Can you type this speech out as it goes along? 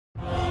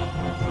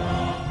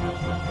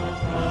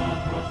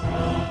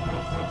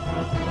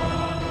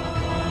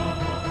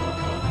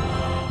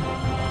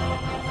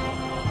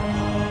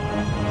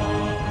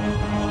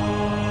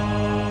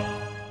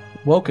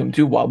Welcome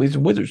to Wobblies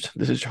and Wizards.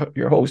 This is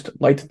your host,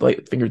 Light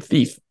Fingered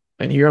Thief,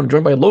 and here I'm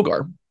joined by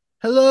Logar.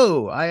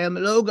 Hello, I am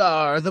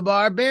Logar the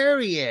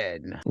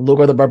Barbarian.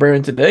 Logar the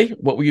Barbarian today.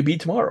 What will you be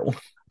tomorrow?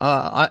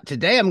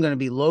 Today I'm going to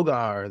be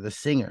Logar the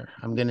singer.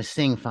 I'm going to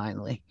sing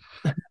finally.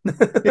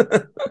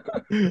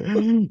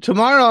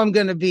 Tomorrow I'm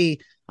going to be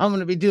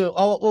doing.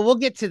 Oh, well, we'll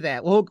get to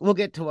that. We'll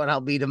get to what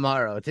I'll be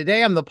tomorrow.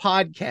 Today I'm the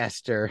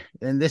podcaster,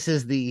 and this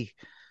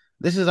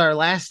is our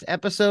last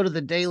episode of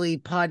the daily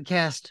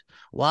podcast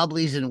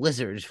Wobblies and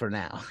Wizards for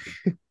now.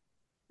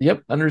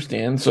 Yep,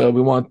 understand. So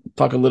we want to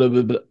talk a little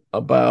bit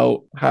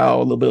about a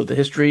little bit of the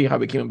history, how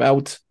it came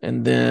about,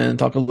 and then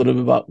talk a little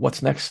bit about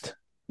what's next.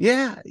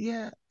 Yeah,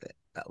 yeah.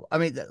 I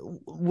mean,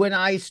 when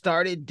I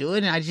started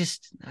doing it,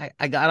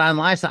 I got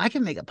online, so I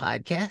can make a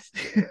podcast.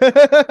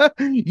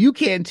 You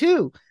can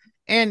too.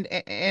 And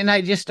I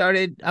just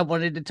started, I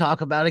wanted to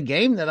talk about a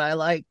game that I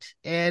liked.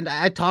 And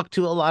I talked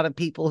to a lot of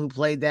people who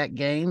played that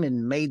game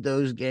and made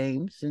those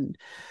games. And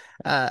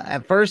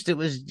at first it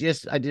was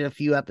just, I did a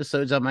few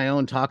episodes on my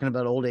own talking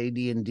about old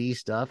AD&D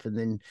stuff. And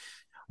then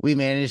we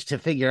managed to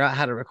figure out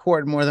how to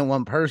record more than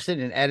one person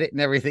and edit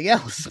and everything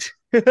else.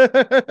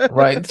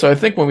 Right. So I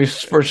think when we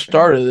first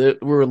started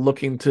it, we were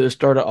looking to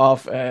start it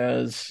off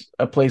as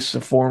a place,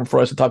 a forum for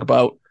us to talk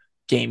about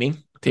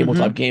gaming,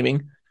 tabletop Mm-hmm.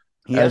 gaming,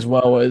 Yeah. as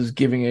well as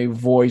giving a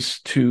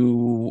voice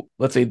to,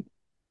 let's say,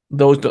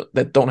 those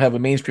that don't have a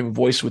mainstream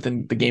voice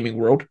within the gaming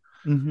world,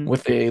 Mm-hmm.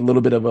 with a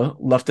little bit of a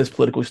leftist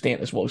political stand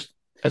as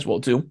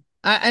well too.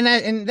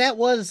 And that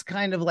was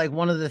kind of like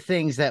one of the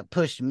things that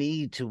pushed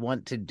me to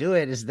want to do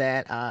it is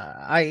that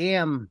I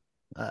am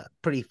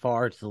pretty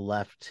far to the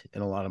left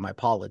in a lot of my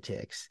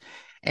politics,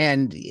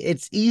 and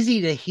it's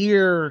easy to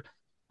hear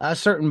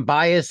certain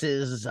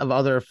biases of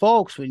other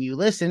folks when you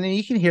listen, and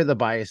you can hear the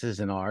biases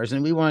in ours.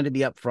 And we wanted to be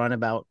upfront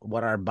about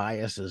what our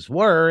biases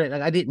were. And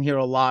I don't hear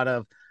a lot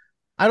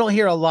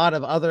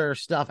of other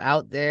stuff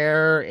out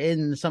there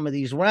in some of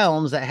these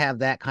realms that have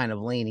that kind of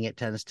leaning. It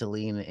tends to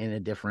lean in a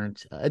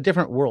different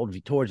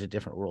worldview, towards a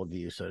different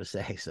worldview, so to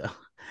say. So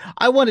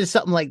I wanted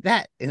something like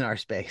that in our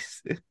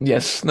space.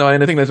 Yes, no,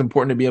 and I think that's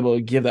important to be able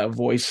to give that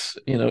voice,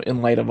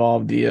 in light of all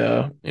of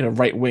the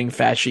right wing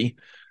fasci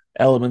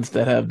elements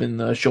that have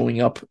been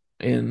showing up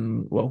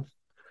in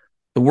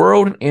the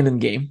world and in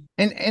game.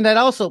 And I'd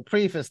also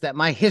preface that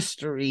my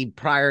history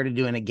prior to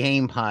doing a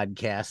game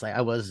podcast, I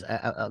was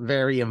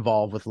very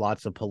involved with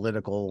lots of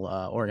political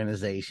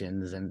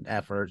organizations and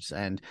efforts,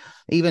 and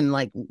even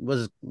like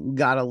was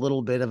got a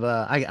little bit of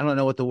I don't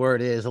know what the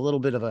word is, a little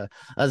bit of a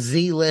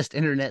Z-list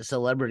internet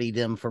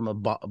celebritydom from a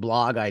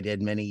blog I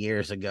did many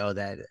years ago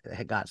that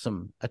had got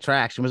some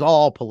attraction. It was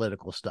all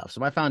political stuff,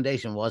 so my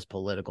foundation was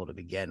political to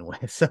begin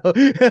with, so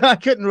I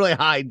couldn't really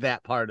hide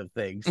that part of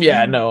things.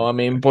 Yeah, no, I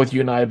mean, both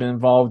you and I have been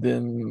involved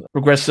in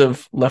progressive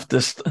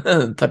leftist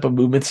type of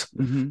movements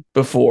Mm-hmm.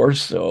 before,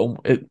 so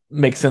it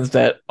makes sense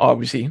that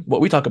obviously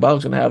what we talk about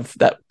is going to have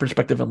that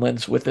perspective and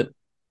lens with it.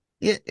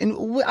 Yeah,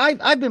 and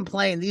I've been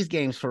playing these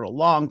games for a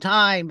long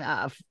time,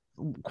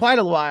 quite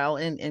a while,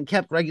 and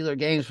kept regular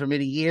games for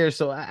many years.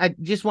 So I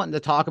just wanted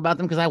to talk about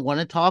them because I want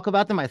to talk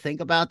about them. I think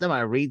about them.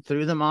 I read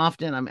through them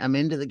often. I'm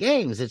into the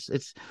games.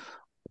 It's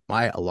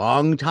my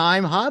long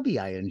time hobby.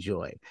 I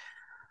enjoy.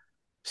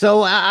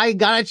 So I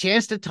got a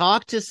chance to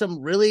talk to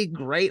some really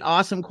great,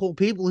 awesome, cool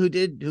people who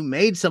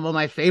made some of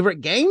my favorite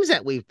games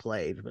that we've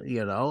played.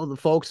 You know, some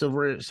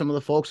of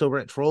the folks over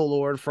at Troll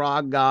Lord,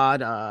 Frog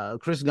God,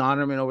 Chris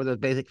Gonerman over the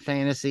Basic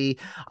Fantasy.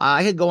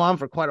 I could go on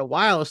for quite a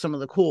while with some of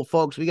the cool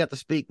folks. We got to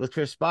speak with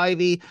Chris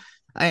Spivey.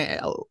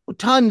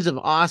 Tons of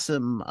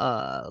awesome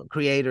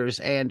creators,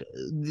 and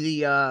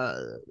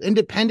the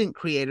independent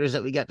creators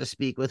that we got to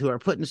speak with who are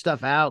putting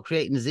stuff out,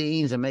 creating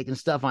zines and making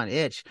stuff on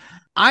itch.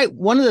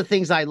 One of the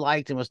things I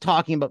liked and was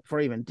talking about before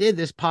I even did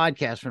this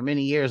podcast for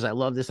many years, I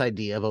love this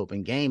idea of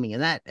open gaming,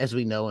 and that, as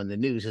we know in the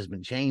news, has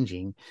been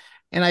changing.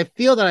 And I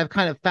feel that I've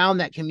kind of found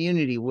that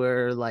community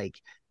where,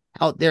 like,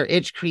 out there,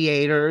 itch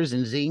creators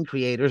and zine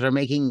creators are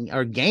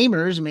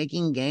gamers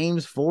making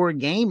games for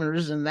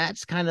gamers, and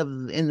that's kind of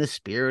in the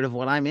spirit of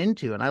what I'm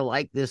into. And I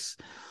like this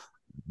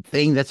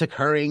thing that's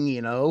occurring,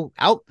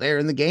 out there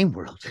in the game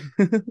world.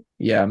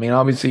 Yeah, I mean,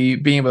 obviously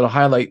being able to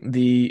highlight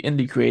the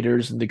indie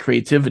creators and the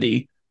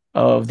creativity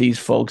of these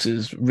folks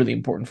is really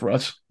important for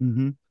us.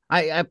 Mm-hmm.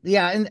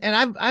 Yeah,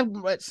 and I've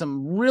met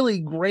some really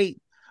great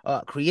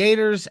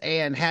creators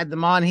and had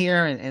them on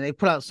here, and they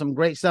put out some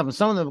great stuff, and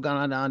some of them have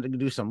gone on to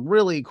do some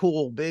really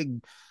cool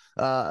big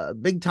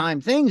time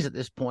things at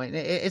this point.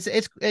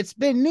 It's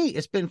been neat.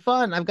 It's been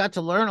fun. I've got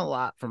to learn a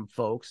lot from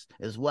folks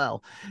as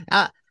well.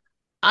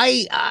 I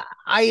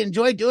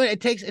enjoy doing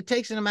it. It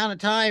takes an amount of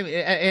time,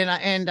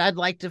 and I'd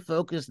like to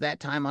focus that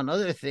time on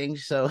other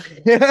things. So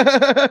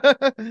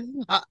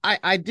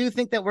I do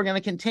think that we're going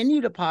to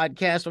continue to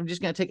podcast. I'm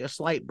just going to take a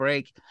slight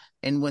break,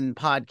 and when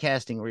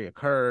podcasting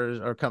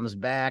reoccurs or comes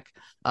back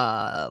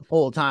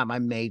full time, I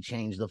may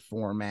change the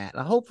format,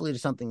 hopefully to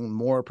something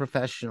more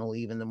professional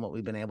even than what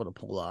we've been able to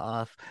pull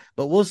off.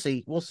 But we'll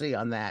see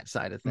on that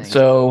side of things.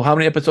 So, how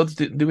many episodes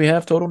do we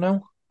have total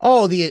now?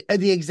 Oh, the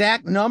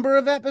exact number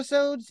of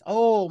episodes?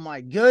 Oh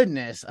my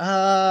goodness.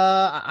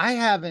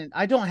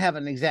 I don't have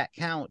an exact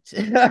count.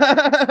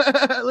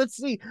 Let's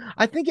see.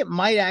 I think it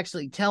might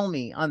actually tell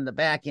me on the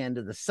back end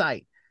of the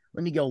site.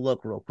 Let me go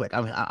look real quick.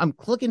 I'm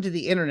clicking to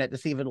the internet to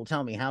see if it'll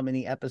tell me how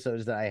many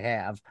episodes that I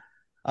have.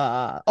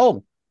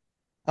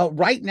 Oh,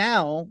 right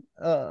now,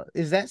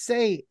 is that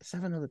say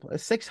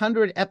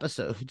 600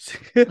 episodes?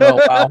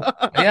 Oh wow.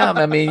 Yeah,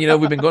 I mean,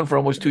 we've been going for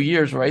almost 2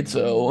 years, right?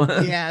 So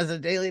Yeah, as a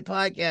daily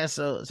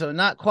podcast, so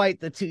not quite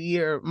the 2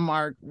 year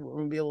mark.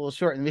 We'll be a little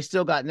short, and we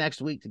still got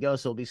next week to go,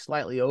 so it'll be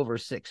slightly over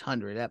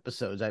 600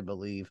 episodes, I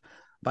believe,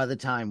 by the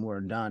time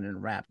we're done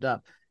and wrapped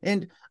up.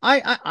 And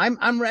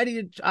I'm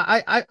ready to.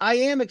 I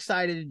am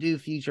excited to do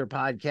future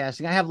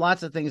podcasting. I have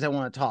lots of things I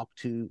want to talk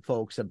to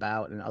folks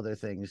about, and other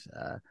things,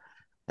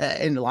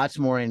 and lots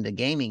more in the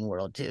gaming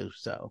world too.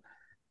 So,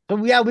 but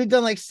yeah, we've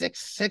done like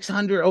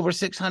 600 over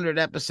 600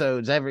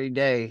 episodes every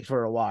day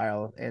for a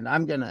while, and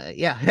I'm gonna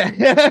yeah.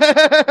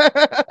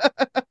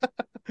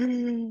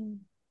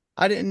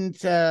 I didn't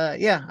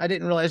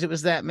realize it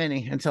was that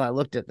many until I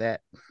looked at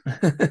that.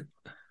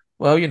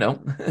 well,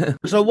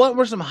 So what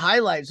were some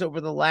highlights over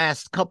the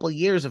last couple of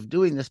years of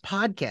doing this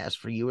podcast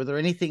for you? Were there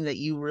anything that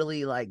you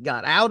really like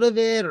got out of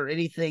it, or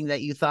anything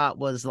that you thought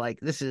was like,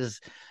 this is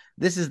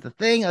the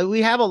thing?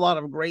 We have a lot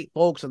of great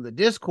folks on the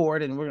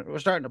Discord, and we're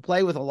starting to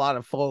play with a lot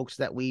of folks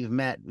that we've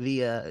met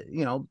via,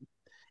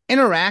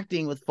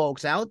 interacting with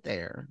folks out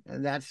there.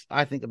 And that's,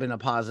 I think, been a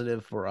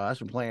positive for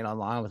us. We're playing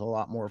online with a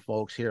lot more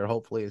folks here,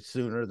 hopefully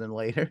sooner than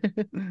later.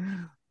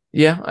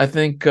 yeah, I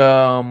think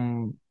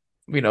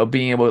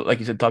being able, like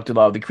you said, talk to a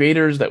lot of the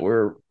creators that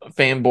we're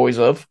fanboys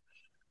of,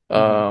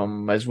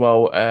 Mhm. as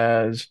well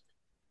as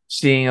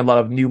seeing a lot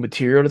of new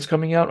material that's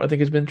coming out, I think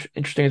has been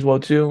interesting as well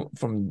too.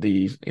 From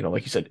the,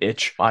 like you said,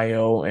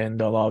 itch.io and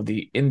a lot of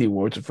the indie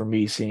awards. For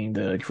me, seeing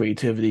the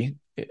creativity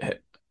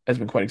has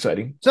been quite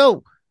exciting.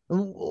 So,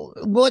 we're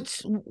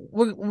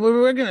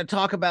going to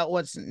talk about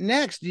what's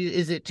next.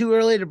 Is it too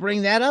early to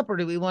bring that up, or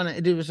do we want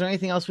to do? Is there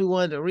anything else we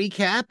wanted to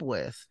recap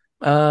with?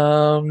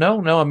 No,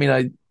 no. I mean,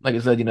 like I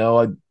said,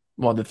 I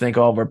wanted to thank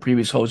all of our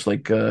previous hosts,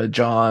 like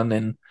John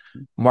and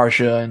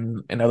Marcia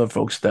and other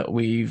folks that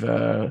we've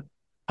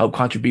helped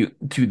contribute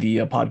to the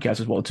podcast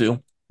as well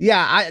too.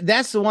 Yeah,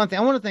 that's the one thing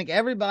I want to thank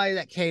everybody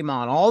that came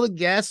on, all the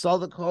guests, all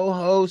the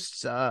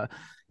co-hosts, yeah,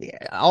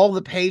 all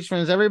the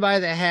patrons, everybody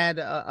that had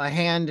a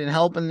hand in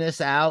helping this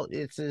out.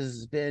 It's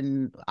has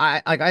been,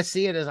 I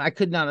see it as I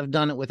could not have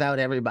done it without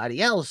everybody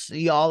else.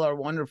 Y'all are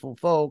wonderful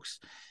folks.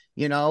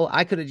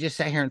 I could have just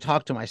sat here and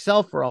talked to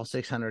myself for all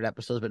 600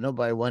 episodes, but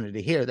nobody wanted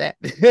to hear that.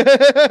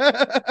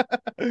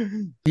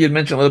 You had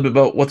mentioned a little bit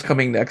about what's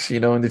coming next.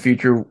 In the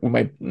future, we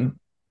might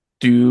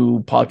do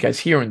podcasts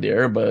here and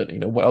there, but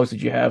what else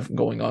did you have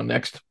going on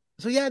next?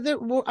 So yeah,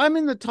 I'm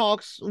in the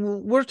talks.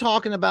 We're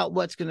talking about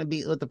what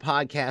the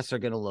podcasts are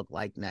going to look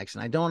like next,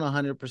 and I don't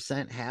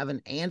 100% have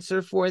an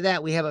answer for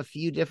that. We have a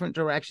few different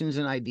directions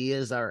and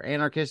ideas. Our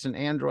anarchists and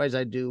androids,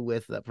 I do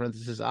with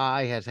parenthesis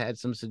I, has had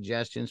some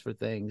suggestions for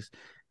things,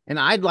 and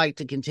I'd like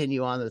to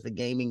continue on with the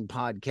gaming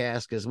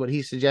podcast because what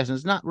he's suggesting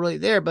is not really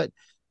there. But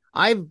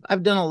I've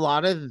done a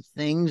lot of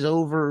things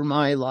over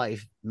my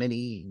life,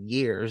 many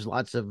years,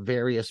 lots of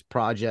various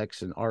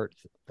projects and art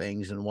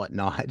things and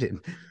whatnot, and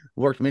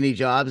worked many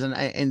jobs.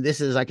 And this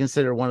is, I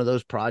consider, one of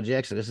those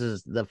projects. This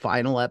is the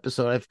final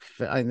episode.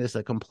 I find this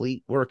a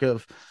complete work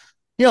of,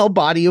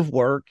 body of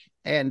work.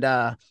 And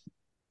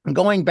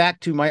going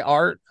back to my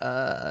art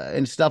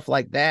and stuff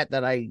like that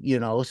I,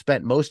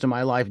 spent most of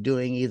my life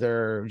doing,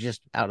 either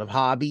just out of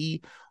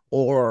hobby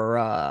or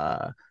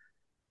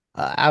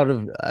out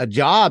of a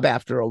job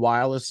after a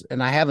while,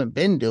 and I haven't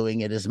been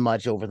doing it as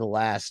much over the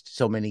last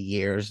so many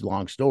years.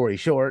 Long story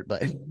short,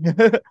 but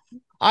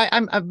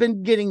I've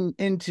been getting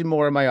into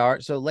more of my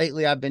art. So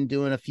lately, I've been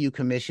doing a few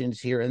commissions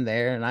here and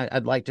there, and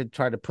I'd like to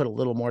try to put a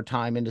little more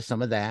time into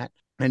some of that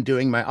and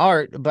doing my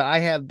art. But I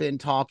have been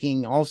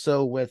talking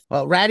also with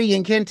Ratty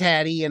and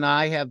Kentaddy, and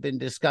I have been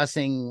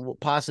discussing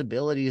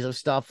possibilities of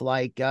stuff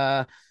like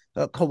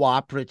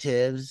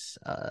cooperatives,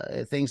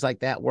 things like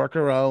that,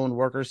 worker owned,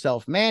 worker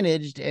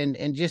self-managed,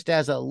 and just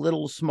as a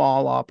little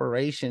small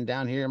operation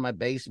down here in my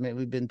basement,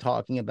 we've been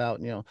talking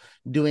about,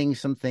 doing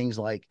some things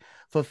like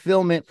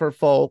fulfillment for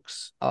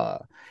folks,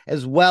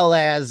 as well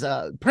as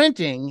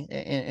printing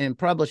and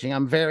publishing.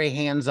 I'm very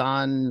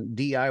hands-on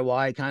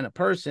DIY kind of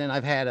person.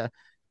 I've had a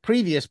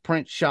previous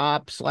print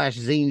shop slash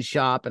zine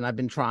shop, and I've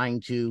been trying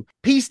to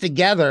piece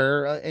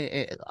together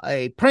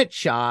a print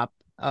shop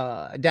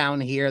down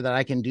here that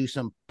I can do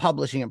some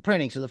publishing and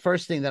printing. So the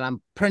first thing that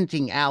I'm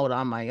printing out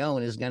on my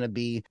own is going to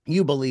be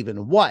You Believe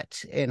in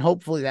What? And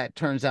hopefully that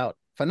turns out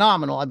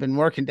phenomenal. I've been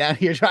working down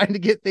here trying to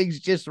get things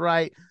just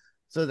right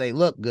so they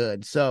look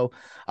good. So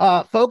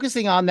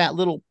focusing on that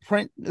little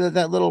print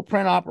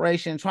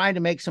operation, trying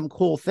to make some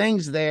cool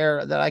things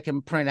there that I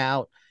can print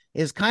out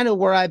is kind of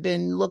where I've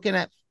been looking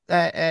at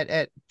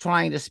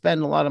trying to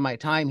spend a lot of my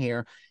time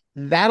here.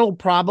 That'll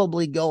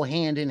probably go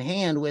hand in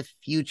hand with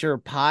future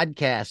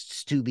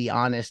podcasts, to be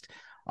honest.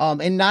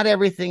 And not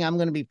everything I'm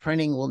going to be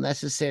printing will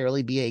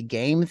necessarily be a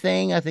game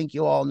thing. I think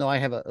you all know I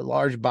have a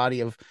large body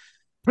of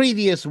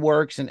previous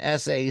works and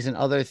essays and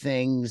other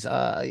things,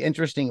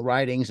 interesting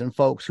writings and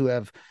folks who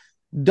have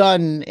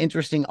done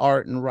interesting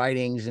art and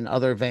writings in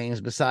other veins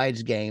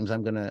besides games.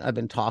 I've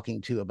been talking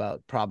to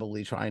about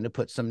probably trying to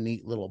put some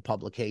neat little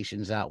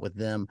publications out with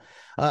them,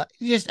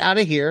 just out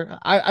of here.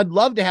 I'd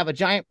love to have a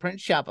giant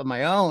print shop of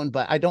my own,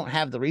 but I don't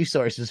have the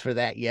resources for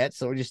that yet.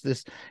 So just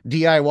this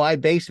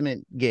DIY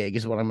basement gig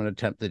is what I'm going to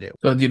attempt to do.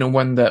 So do you know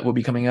when that will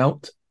be coming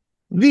out?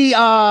 The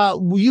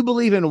you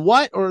believe in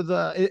what, or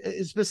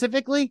the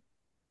specifically?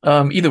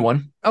 Either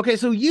one. Okay,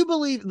 so you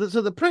believe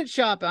so the print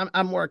shop,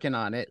 I'm working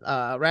on it.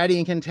 Ratty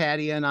and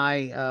Cantadia and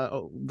I,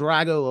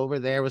 Drago over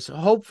there was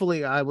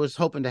hopefully, I was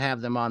hoping to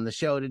have them on the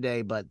show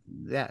today, but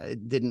that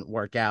it didn't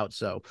work out.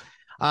 So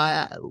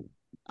I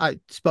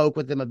spoke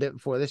with them a bit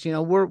before this.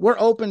 We're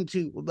open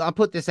to, I'll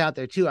put this out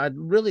there too. I'd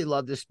really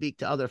love to speak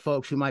to other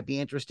folks who might be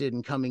interested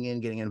in coming in,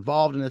 getting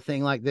involved in a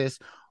thing like this.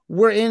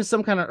 We're in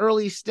some kind of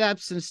early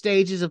steps and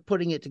stages of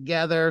putting it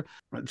together,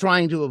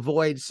 trying to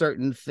avoid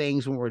certain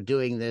things when we're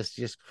doing this,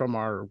 just from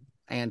our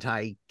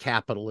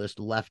anti-capitalist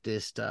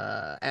leftist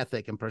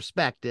ethic and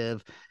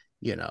perspective.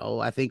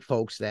 I think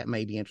folks that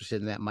may be interested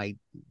in that might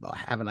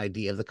have an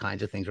idea of the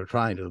kinds of things we're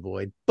trying to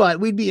avoid, but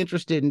we'd be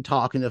interested in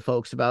talking to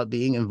folks about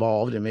being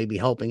involved and maybe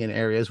helping in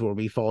areas where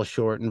we fall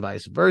short and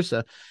vice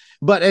versa.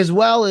 But as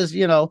well as,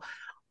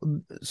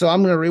 so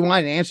I'm going to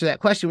rewind and answer that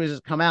question when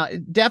it come out.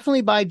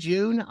 Definitely by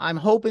June. I'm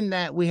hoping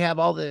that we have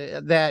all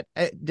that,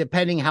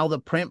 depending how the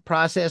print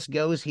process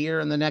goes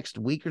here in the next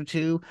week or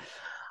two.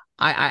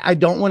 I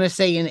don't want to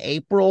say in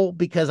April,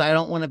 because I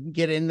don't want to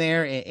get in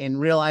there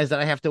and realize that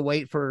I have to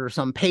wait for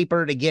some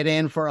paper to get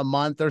in for a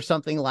month or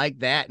something like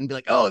that and be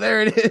like, oh,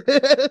 there it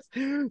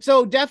is.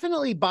 So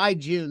definitely by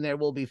June, there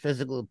will be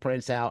physical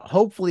prints out.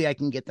 Hopefully I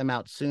can get them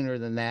out sooner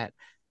than that.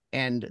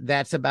 And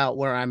that's about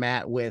where I'm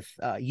at with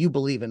You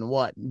Believe in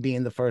What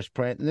being the first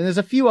print. And then there's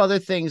a few other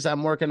things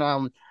I'm working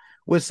on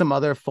with some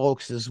other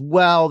folks as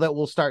well that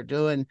we'll start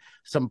doing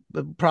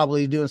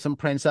probably doing some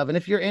prints of. And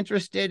if you're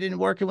interested in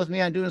working with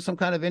me on doing some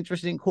kind of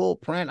interesting, cool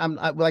print,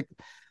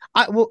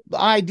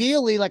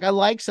 ideally, like, I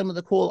like some of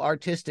the cool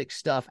artistic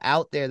stuff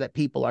out there that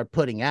people are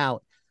putting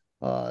out.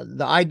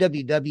 The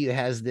IWW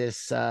has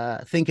this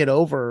Think It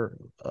Over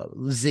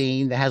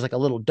zine that has like a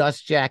little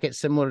dust jacket,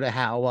 similar to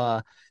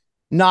how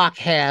Knock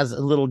has a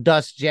little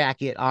dust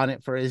jacket on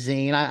it for a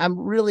zine. I'm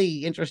really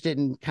interested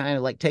in kind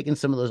of like taking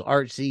some of those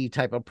artsy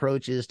type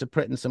approaches to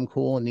printing some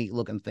cool and neat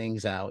looking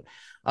things out.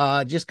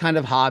 Just kind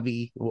of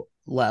hobby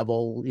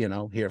level,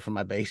 here from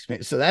my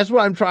basement. So that's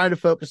what I'm trying to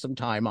focus some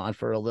time on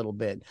for a little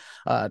bit,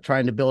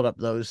 trying to build up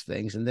those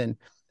things. And then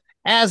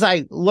as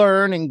I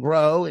learn and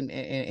grow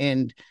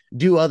and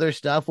do other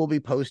stuff, we'll be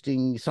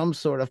posting some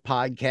sort of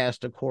podcast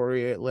to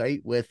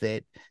correlate with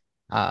it.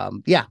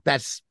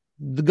 That's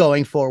the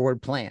going forward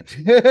plan.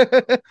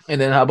 And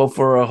then how about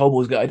for a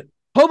Hobo's Guide?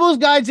 Hobo's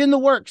Guide's in the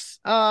works.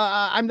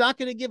 I'm not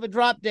going to give a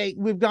drop date.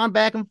 We've gone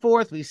back and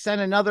forth. We sent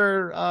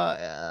another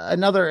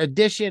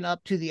edition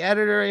up to the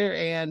editor,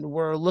 and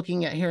we're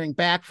looking at hearing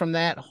back from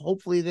that.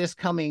 Hopefully this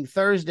coming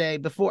Thursday.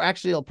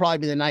 It'll probably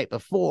be the night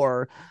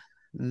before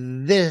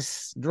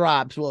this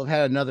drops. We'll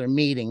have had another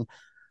meeting.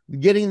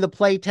 Getting the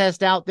play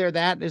test out there,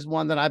 that is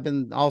one that I've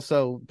been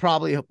also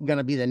probably going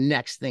to be the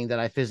next thing that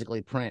I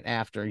physically print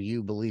after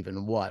You Believe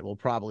in What will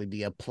probably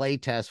be a play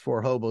test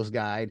for Hobo's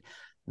Guide.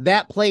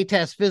 That play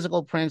test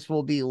physical prints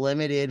will be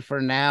limited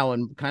for now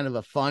and kind of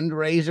a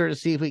fundraiser to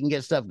see if we can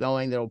get stuff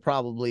going. There will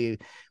probably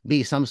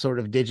be some sort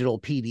of digital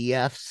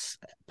PDFs,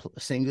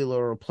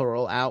 singular or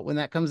plural, out when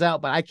that comes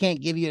out, but I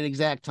can't give you an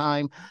exact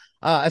time.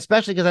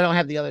 Especially because I don't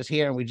have the others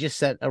here and we just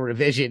sent a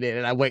revision in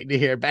and I'm waiting to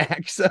hear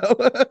back. So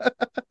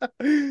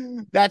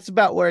that's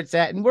about where it's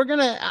at. And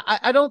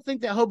I don't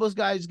think that Hobo's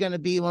Guide is going to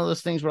be one of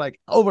those things where like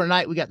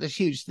overnight we got this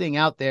huge thing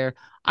out there.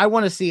 I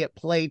want to see it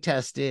play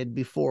tested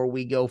before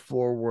we go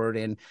forward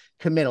and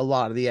commit a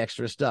lot of the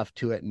extra stuff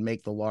to it and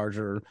make the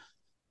larger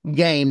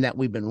game that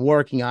we've been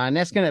working on.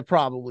 That's going to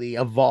probably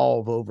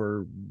evolve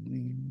over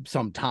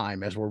some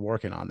time as we're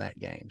working on that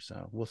game.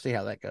 So we'll see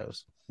how that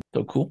goes.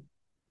 So cool.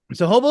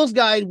 So Hobo's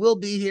Guide will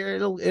be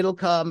here. It'll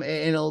come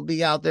and it'll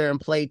be out there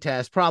and play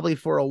test probably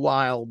for a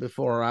while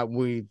before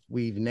we've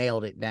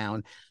nailed it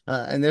down.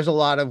 And there's a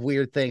lot of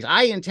weird things.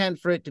 I intend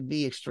for it to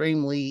be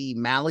extremely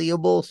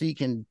malleable, so you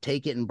can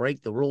take it and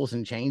break the rules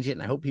and change it.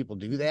 And I hope people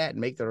do that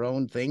and make their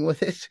own thing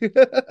with it.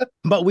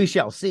 But we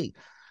shall see.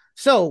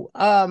 So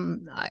so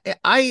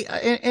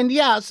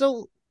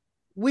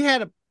we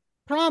had a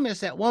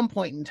promise at one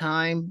point in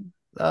time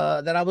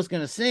that I was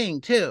going to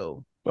sing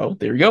too. Well,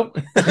 there you go.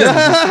 This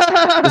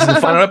is the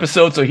final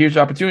episode, so here's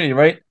your opportunity,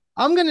 right?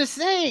 I'm going to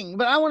sing,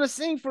 but I want to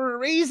sing for a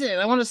reason.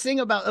 I want to sing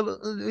about,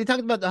 we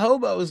talked about the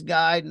Hobo's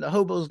Guide and the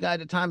Hobo's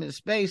Guide to Time and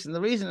Space. And the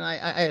reason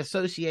I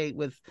associate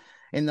with,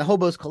 in the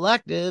Hobos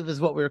Collective,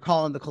 is what we were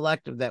calling the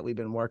collective that we've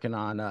been working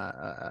on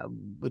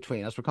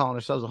between us. We're calling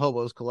ourselves the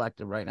Hobos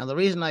Collective right now. The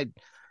reason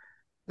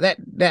that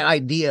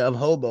idea of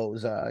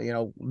hobos,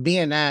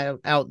 being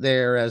out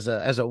there as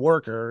a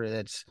worker,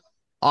 that's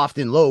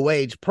often low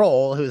wage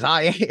prole, who's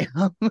I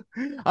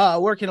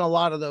am, working a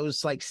lot of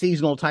those like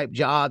seasonal type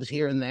jobs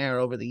here and there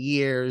over the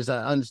years,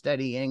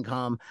 unsteady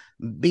income,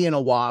 being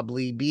a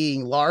wobbly,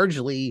 being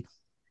largely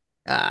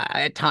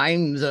at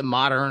times a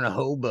modern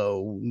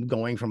hobo,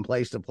 going from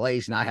place to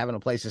place, not having a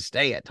place to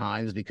stay at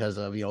times because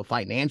of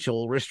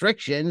financial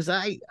restrictions.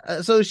 I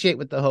associate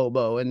with the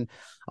hobo, and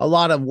a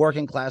lot of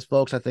working class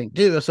folks I think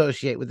do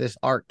associate with this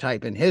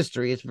archetype in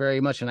history. It's very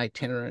much an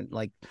itinerant,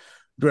 like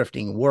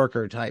drifting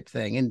worker type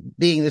thing. And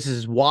being this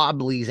is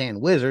Wobblies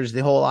and Wizards,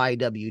 the whole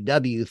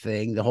IWW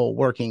thing, the whole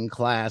working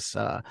class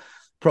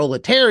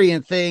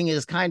proletarian thing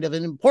is kind of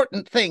an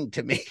important thing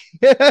to me.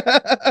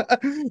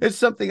 It's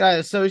something I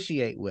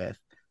associate with.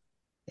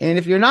 And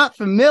if you're not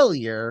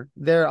familiar,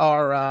 there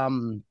are a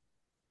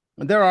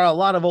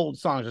lot of old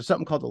songs. There's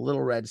something called the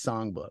Little Red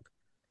Songbook.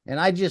 And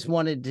I just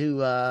wanted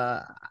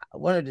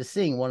to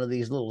sing one of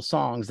these little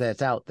songs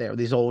that's out there,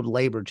 these old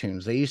labor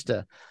tunes.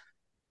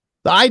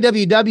 The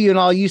IWW and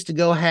all used to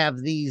go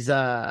have these would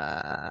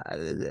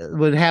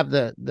have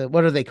the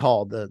what are they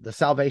called? The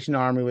Salvation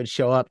Army would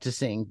show up to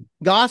sing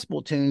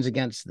gospel tunes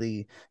against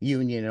the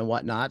Union and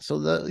whatnot. So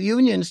the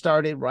Union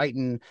started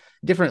writing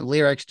different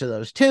lyrics to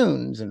those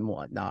tunes and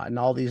whatnot, and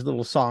all these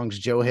little songs.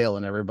 Joe Hill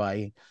and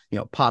everybody,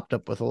 popped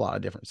up with a lot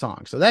of different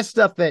songs. So that's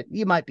stuff that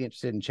you might be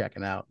interested in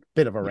checking out.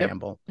 Bit of a Yep.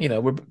 ramble.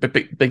 We're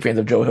big fans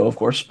of Joe Hill, of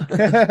course.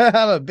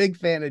 I'm a big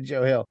fan of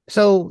Joe Hill.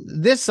 So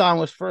this song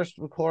was first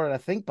recorded, I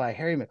think, by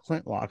Harry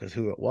McClintock is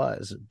who it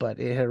was, but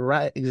it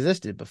had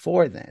existed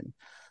before then.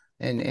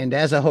 And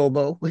as a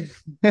hobo,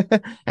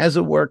 as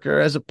a worker,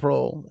 as a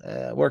pro,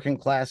 working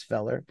class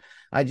feller,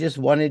 I just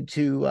I wanted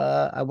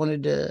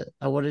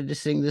to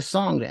sing this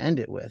song to end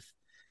it with.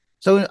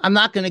 So I'm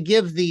not going to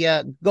give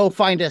the go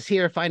find us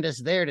here, find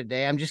us there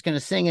today. I'm just going to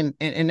sing and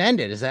end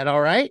it. Is that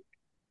all right?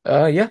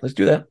 Yeah, let's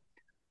do that.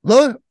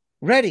 Look,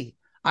 ready.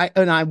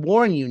 I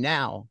warn you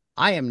now,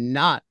 I am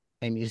not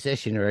a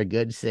musician or a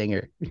good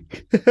singer,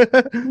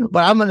 but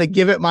I'm gonna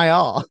give it my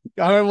all.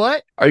 All right,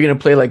 what? Are you gonna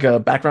play like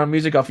background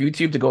music off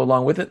YouTube to go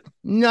along with it?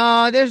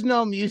 No, there's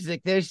no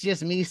music. There's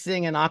just me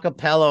singing a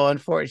cappella,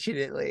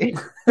 unfortunately.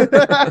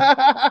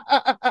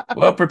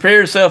 Well,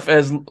 prepare yourself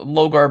as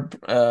Logar.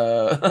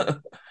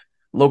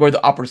 Logar,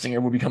 the opera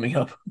singer, will be coming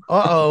up.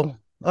 Uh-oh.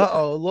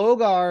 Uh-oh.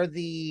 Logar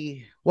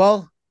the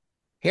well,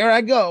 here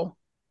I go.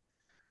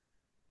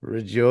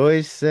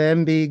 Rejoice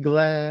and be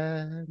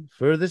glad,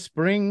 for the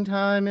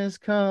springtime has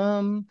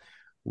come.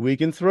 We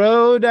can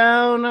throw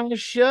down our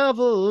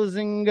shovels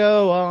and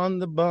go on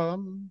the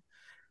bum.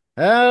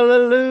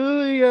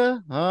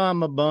 Hallelujah,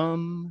 I'm a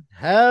bum.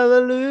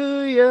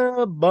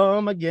 Hallelujah,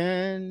 bum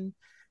again.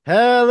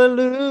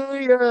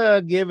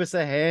 Hallelujah, give us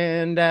a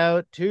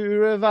handout to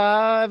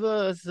revive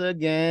us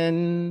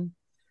again.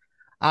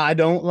 I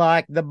don't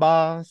like the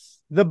boss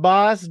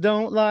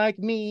don't like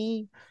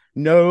me.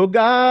 No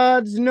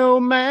gods, no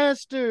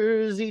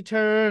masters,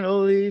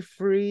 eternally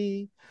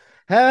free.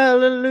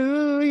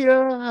 Hallelujah,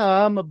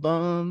 I'm a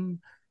bum.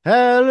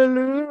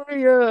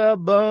 Hallelujah, a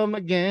bum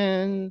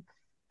again.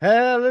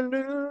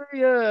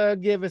 Hallelujah,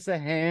 give us a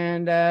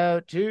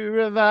handout to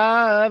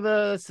revive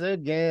us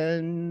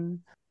again.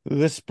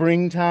 The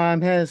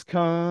springtime has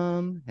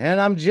come,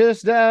 and I'm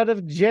just out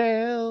of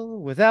jail,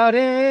 without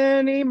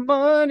any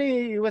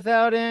money,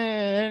 without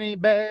any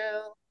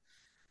bail.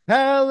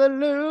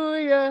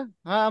 Hallelujah,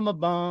 I'm a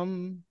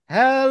bum.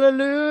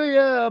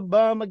 Hallelujah, a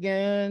bum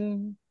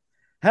again.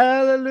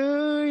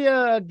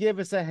 Hallelujah, give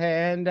us a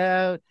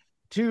handout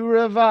to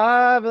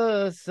revive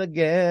us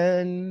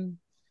again.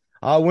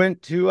 I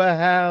went to a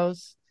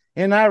house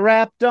and I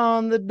rapped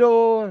on the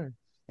door,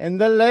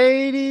 and the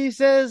lady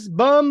says,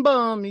 Bum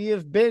Bum,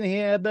 you've been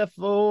here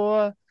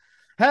before.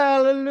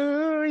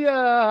 Hallelujah,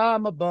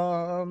 I'm a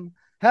bum.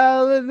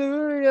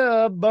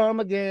 Hallelujah,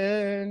 bum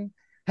again.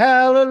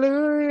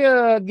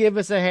 Hallelujah, give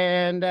us a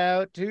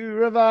handout to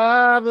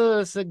revive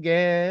us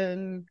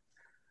again.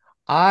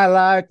 I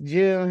like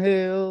Jim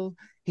Hill.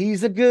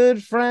 He's a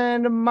good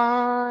friend of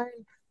mine.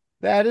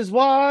 That is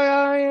why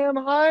I am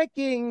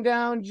hiking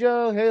down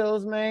Joe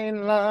Hill's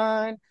main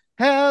line.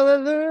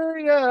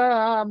 Hallelujah,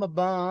 I'm a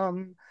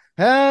bum.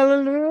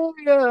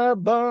 Hallelujah,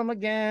 bum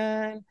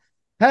again.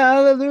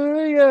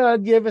 Hallelujah,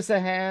 give us a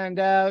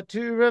handout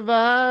to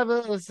revive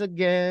us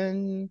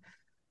again.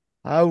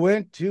 I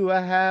went to a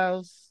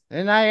house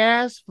and I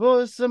asked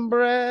for some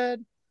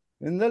bread.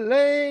 And the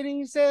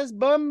lady says,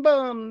 Bum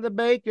Bum, the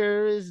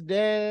baker is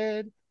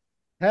dead.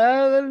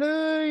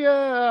 Hallelujah,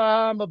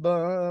 I'm a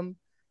bum.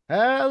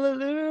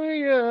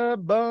 Hallelujah,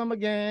 bum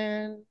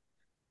again.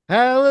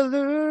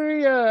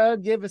 Hallelujah,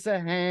 give us a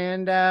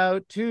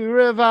handout to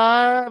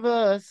revive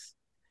us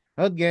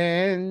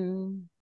again.